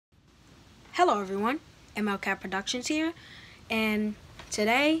Hello everyone, MLCat Productions here, and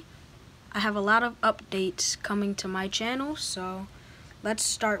today I have a lot of updates coming to my channel, so let's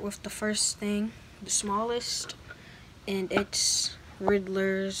start with the first thing, the smallest, and it's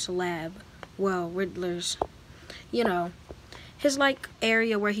Riddler's lab. Well, Riddler's, his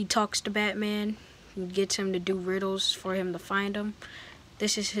area where he talks to Batman and gets him to do riddles for him to find him.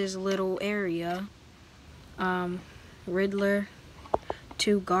 This is his little area. Riddler,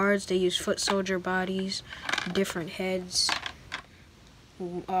 2 guards, they use foot soldier bodies, different heads.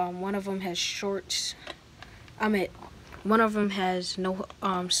 One of them has shorts. One of them has no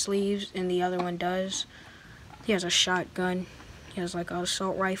sleeves and the other one does. He has a shotgun. He has like an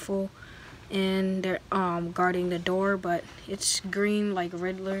assault rifle. And they're guarding the door, but it's green like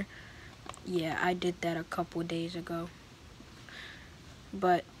Riddler. Yeah, I did that a couple days ago.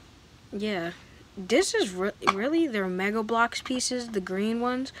 But yeah, this is really their Mega Bloks pieces, the green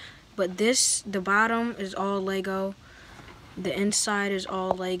ones. But the bottom is all Lego. The inside is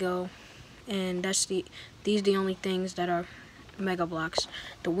all Lego, and these are the only things that are Mega Bloks.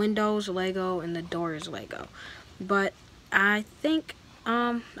 The windows Lego and the door is Lego. But I think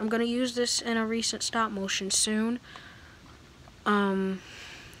I'm gonna use this in a recent stop motion soon.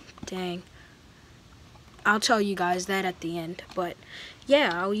 Dang. I'll tell you guys that at the end, but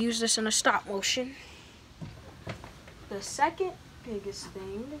yeah, I'll use this in a stop motion. The second biggest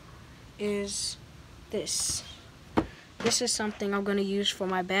thing is this. This is something I'm gonna use for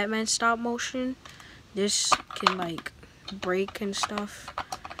my Batman stop motion. This can like break and stuff,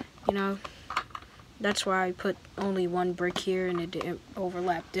 That's why I put only one brick here and it didn't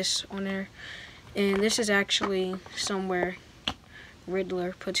overlap this on there. And this is actually somewhere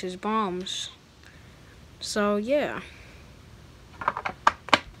Riddler puts his bombs. So yeah.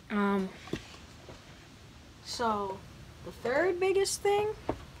 So the third biggest thing,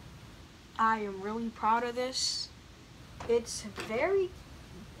 I am really proud of this. It's very,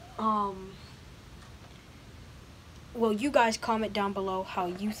 well, you guys comment down below how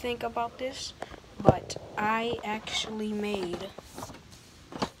you think about this, but I actually made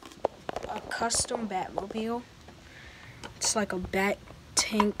a custom Batmobile. It's like a bat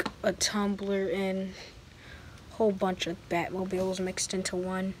tank, a tumbler, and a whole bunch of Batmobiles mixed into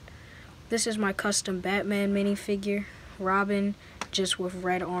one. This is my custom Batman minifigure, Robin, just with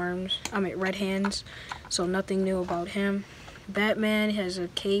red hands, so nothing new about him. Batman has a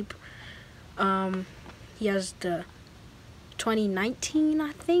cape. He has the 2019,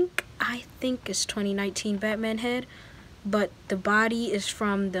 I think it's 2019 Batman head, but the body is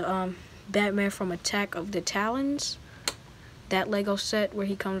from the Batman from Attack of the Talons, that Lego set where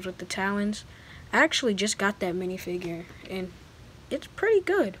he comes with the talons. I actually just got that minifigure and it's pretty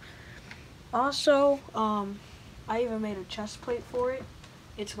good. Also, I even made a chest plate for it.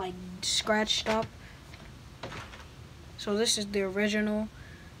 It's like scratched up. So this is the original.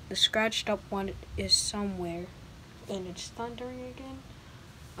 The scratched up one is somewhere, and it's thundering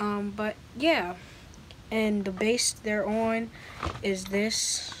again. But yeah, and the base they're on is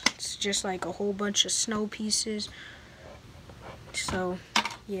this. It's just like a whole bunch of snow pieces. So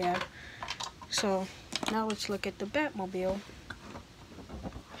yeah. So now let's look at the Batmobile.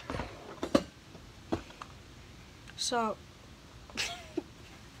 So,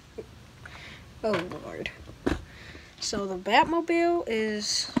 oh Lord. So the Batmobile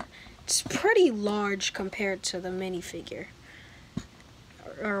it's pretty large compared to the minifigure.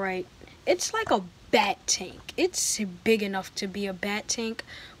 Alright, it's like a bat tank. It's big enough to be a bat tank,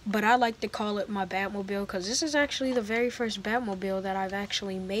 but I like to call it my Batmobile because this is actually the very first Batmobile that I've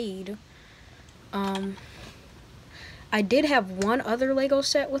actually made. I did have one other Lego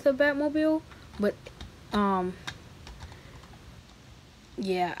set with a Batmobile, but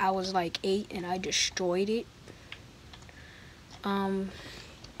yeah, I was like 8 and I destroyed it. I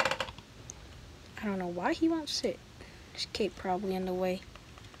don't know why he won't sit. His cape probably in the way.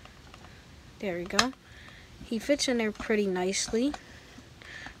 There we go. He fits in there pretty nicely.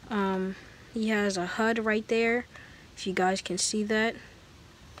 He has a HUD right there, if you guys can see that.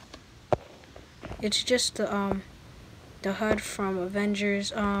 It's just the HUD from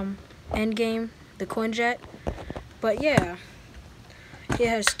Avengers Endgame, the Quinjet. But yeah, it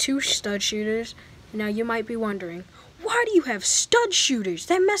has 2 stud shooters. Now you might be wondering, why do you have stud shooters?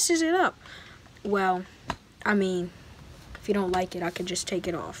 That messes it up. Well, I mean, if you don't like it, I could just take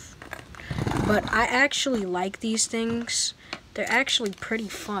it off. But I actually like these things. They're actually pretty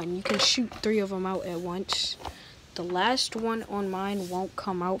fun. You can shoot 3 of them out at once. The last one on mine won't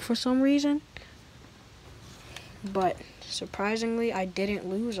come out for some reason. But surprisingly, I didn't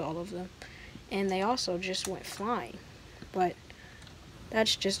lose all of them. And they also just went flying. But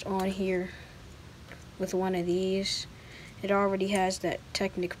That's just on here with one of these. It already has that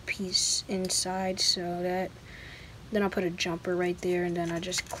Technic piece inside, so that, then I put a jumper right there, and then I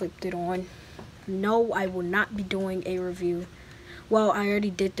just clipped it on. No, I will not be doing a review. Well, I already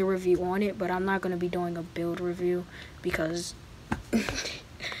did the review on it, but I'm not going to be doing a build review because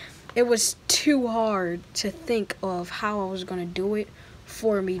it was too hard to think of how I was going to do it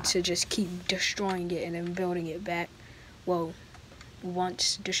for me to just keep destroying it and then building it back. Well,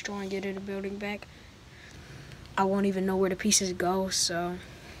 once destroying it and building back, I won't even know where the pieces go. So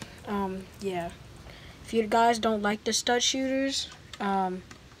yeah, if you guys don't like the stud shooters,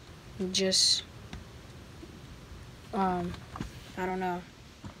 just I don't know,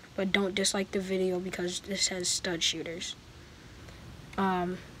 but don't dislike the video because this has stud shooters.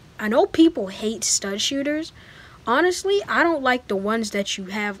 I know people hate stud shooters. Honestly, I don't like the ones that you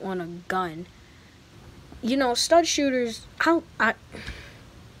have on a gun. You know, stud shooters, I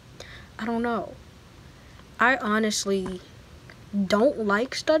don't know. I honestly don't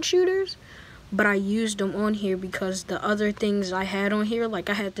like stud shooters, but I used them on here because the other things I had on here,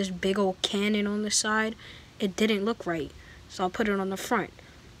 like I had this big old cannon on the side, it didn't look right. So I put it on the front.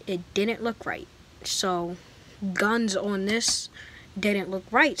 It didn't look right. So guns on this didn't look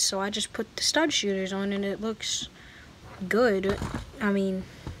right. So I just put the stud shooters on and it looks good. I mean,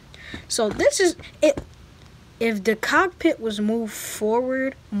 so this is it. If the cockpit was moved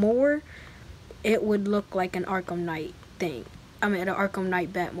forward more, it would look like an Arkham Knight thing. I mean, an Arkham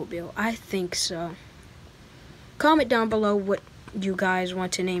Knight Batmobile. I think so. Comment down below what you guys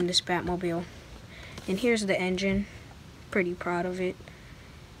want to name this Batmobile. And here's the engine. Pretty proud of it.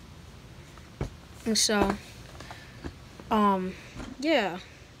 And so, yeah.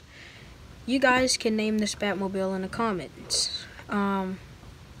 You guys can name this Batmobile in the comments.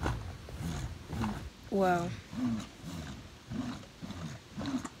 Well,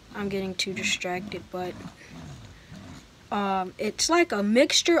 I'm getting too distracted, but it's like a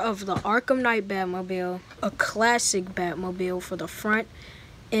mixture of the Arkham Knight Batmobile, a classic Batmobile for the front,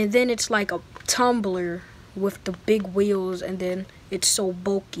 and then it's like a tumbler with the big wheels, and then it's so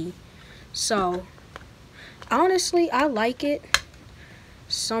bulky. So honestly, I like it.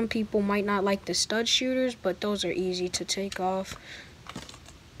 Some people might not like the stud shooters, but those are easy to take off.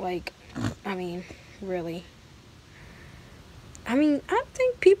 Like, I mean, really. I mean, I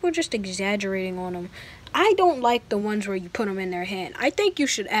think people are just exaggerating on them. I don't like the ones where you put them in their hand. I think you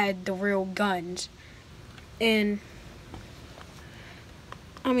should add the real guns. And,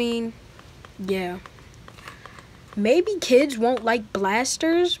 I mean, yeah. Maybe kids won't like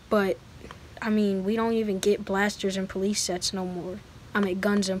blasters, but, I mean, we don't even get blasters in police sets no more. I mean,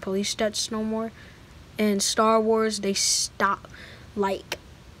 guns in police sets no more. In Star Wars, they stop. Like,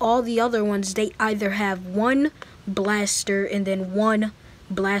 all the other ones, they either have one blaster and then one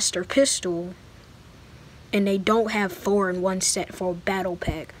blaster pistol, and they don't have 4 in one set for a battle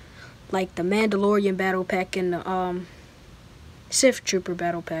pack, like the Mandalorian battle pack and the Sith Trooper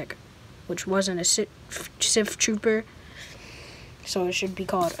battle pack, which wasn't a Sith Trooper, so it should be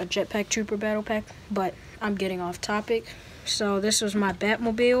called a Jetpack Trooper battle pack. But I'm getting off topic. So this was my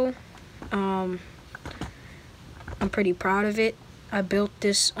Batmobile. I'm pretty proud of it. I built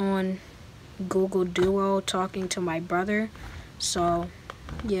this on Google Duo talking to my brother. So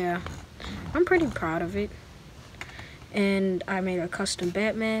yeah, I'm pretty proud of it. And I made a custom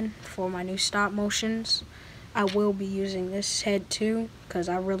Batman for my new stop motions. I will be using this head too because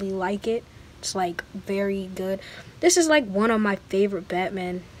I really like it. It's like very good. This is like one of my favorite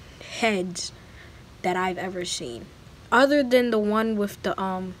Batman heads that I've ever seen. Other than the one with the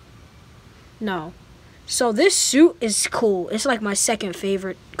no. So this suit is cool. It's like my second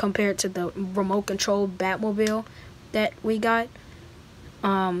favorite compared to the remote control Batmobile that we got.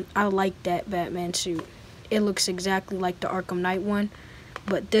 I like that Batman suit. It looks exactly like the Arkham Knight one,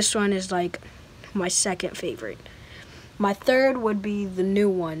 but this one is like my second favorite. My third would be the new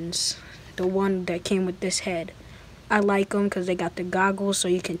ones, the one that came with this head. I like them because they got the goggles so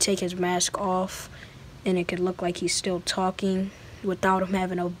you can take his mask off and it could look like he's still talking without him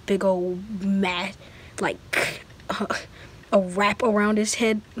having a big old mask, like a wrap around his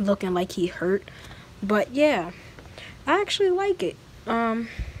head looking like he hurt. But yeah, I actually like it.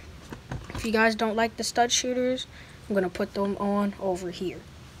 If you guys don't like the stud shooters, I'm gonna put them on over here.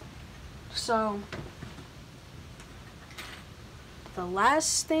 So the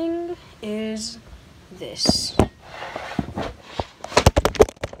last thing is this.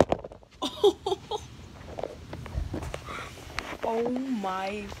 Oh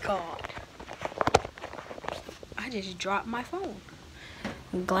my god. I just dropped my phone.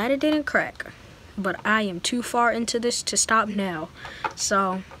 I'm glad it didn't crack. but I am too far into this to stop now.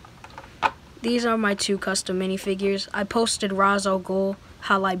 So these are my 2 custom minifigures. I posted Ra's al Ghul,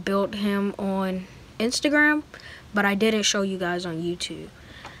 how I built him, on Instagram, but I didn't show you guys on YouTube.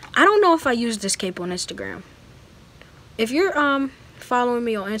 I don't know if I used this cape on Instagram. If you're following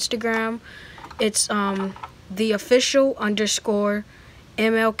me on Instagram, it's the official _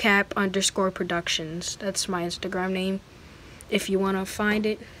 MLCap _ productions. That's my Instagram name if you want to find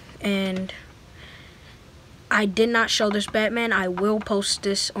it. And I did not show this Batman. I will post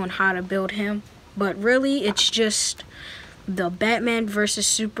this on how to build him, but really it's just the Batman versus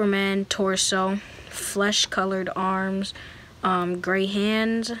Superman torso, flesh colored arms, gray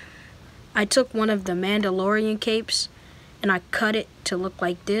hands. I took one of the Mandalorian capes and I cut it to look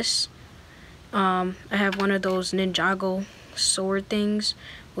like this. I have one of those Ninjago sword things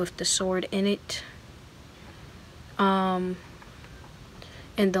with the sword in it. And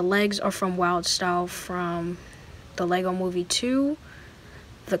the legs are from Wild Style from the Lego Movie 2.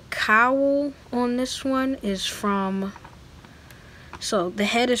 The cowl on this one is from, so the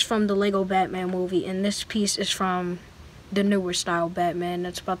head is from the Lego Batman movie, and this piece is from the newer style Batman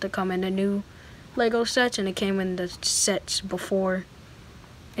that's about to come in the new Lego sets, and it came in the sets before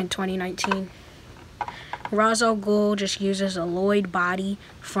in 2019. Ra's al Ghul just uses a Lloyd body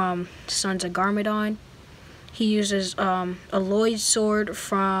from Sons of Garmadon. He uses a Lloyd sword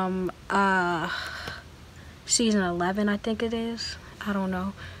from season 11, I think it is. I don't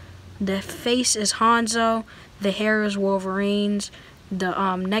know. The face is Hanzo. The hair is Wolverine's.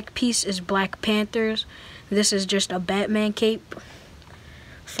 The neck piece is Black Panther's. This is just a Batman cape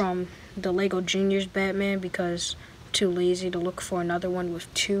from the Lego Juniors Batman because I'm too lazy to look for another one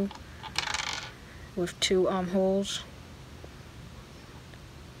with two holes.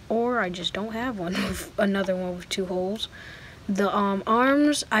 Or I just don't have one with another one with 2 holes. The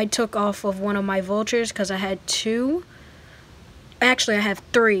arms I took off of one of my vultures because I had 2. Actually, I have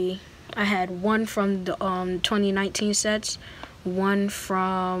 3. I had one from the 2019 sets, one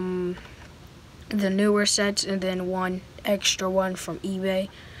from the newer sets, and then one extra one from eBay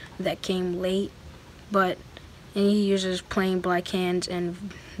that came late. And he uses plain black hands and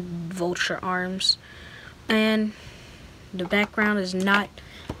vulture arms. And the background is not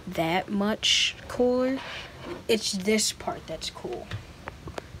that much cooler. It's this part that's cool.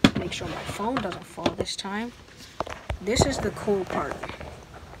 Make sure my phone doesn't fall this time. This is the cool part.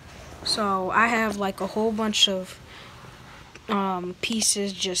 So I have like a whole bunch of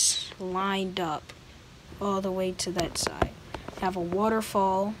pieces just lined up all the way to that side. I have a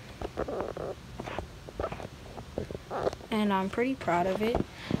waterfall, and I'm pretty proud of it.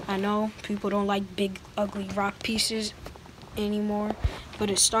 I know people don't like big ugly rock pieces anymore, but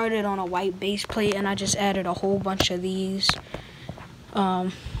it started on a white base plate and I just added a whole bunch of these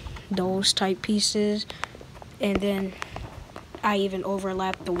those type pieces, and then I even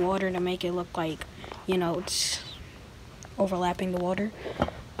overlapped the water to make it look like, you know, it's overlapping the water.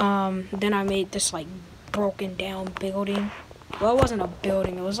 Then I made this like broken down building. Well, it wasn't a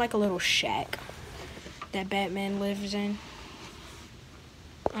building, it was like a little shack that Batman lives in.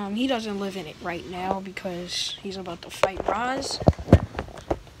 He doesn't live in it right now because he's about to fight Ra's.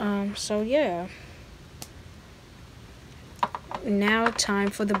 So yeah. Now time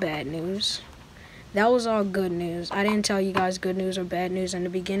for the bad news. That was all good news. I didn't tell you guys good news or bad news in the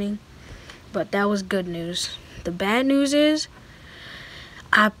beginning, but that was good news. The bad news is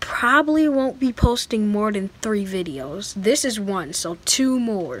I probably won't be posting more than 3 videos. This is 1, so 2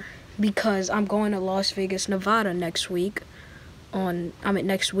 more, because I'm going to Las Vegas, Nevada next week.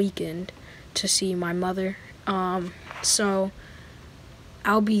 Next weekend to see my mother. So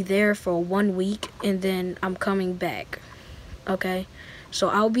I'll be there for 1 week and then I'm coming back. Okay, so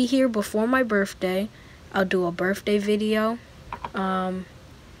I'll be here before my birthday. I'll do a birthday video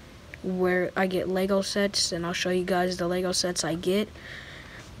where I get Lego sets, and I'll show you guys the Lego sets I get.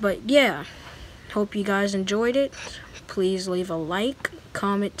 But yeah, hope you guys enjoyed it. Please leave a like,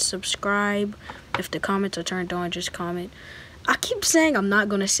 comment, subscribe. If the comments are turned on, just comment. I keep saying I'm not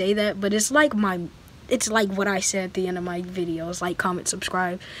gonna say that, but it's like what I said at the end of my videos, like, comment,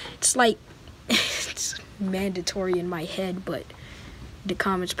 subscribe. It's like it's mandatory in my head, but the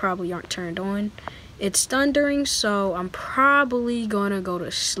comments probably aren't turned on. It's thundering, so I'm probably gonna go to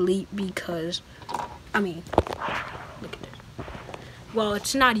sleep because look at this. Well,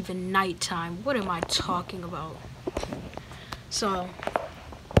 it's not even nighttime. What am I talking about? So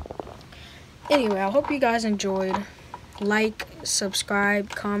anyway, I hope you guys enjoyed. Like,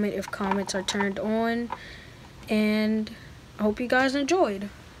 subscribe, comment if comments are turned on, and I hope you guys enjoyed.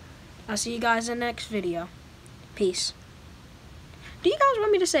 I'll see you guys in the next video. Peace. Do you guys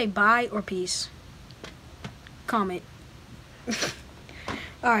want me to say bye or peace? comment.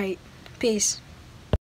 Alright, peace.